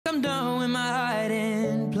in my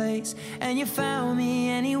hiding place, and you found me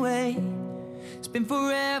anyway. It's been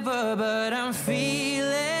forever, but I'm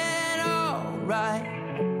feeling alright.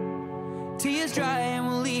 Tears dry and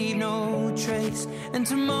we'll leave no trace, and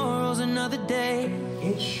tomorrow's another day.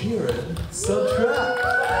 Ed Sheeran, so trapped.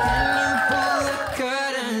 Can you pull the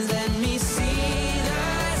curtains, let me see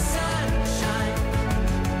the sunshine?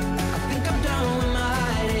 I think I'm done with my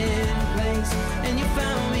hiding place, and you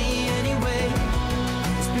found me anyway.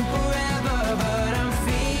 It's been forever, but I'm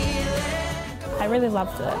feeling. I really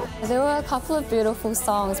loved it. There were a couple of beautiful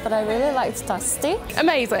songs, but I really liked Dusty.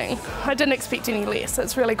 Amazing. I didn't expect any less.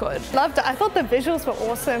 It's really good. Loved it. I thought the visuals were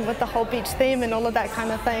awesome with the whole beach theme and all of that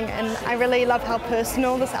kind of thing, and I really love how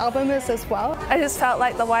personal this album is as well. I just felt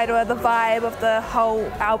like the vibe of the whole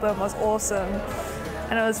album was awesome,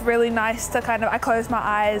 and it was really nice to I closed my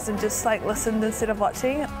eyes and just listened instead of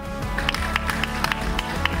watching.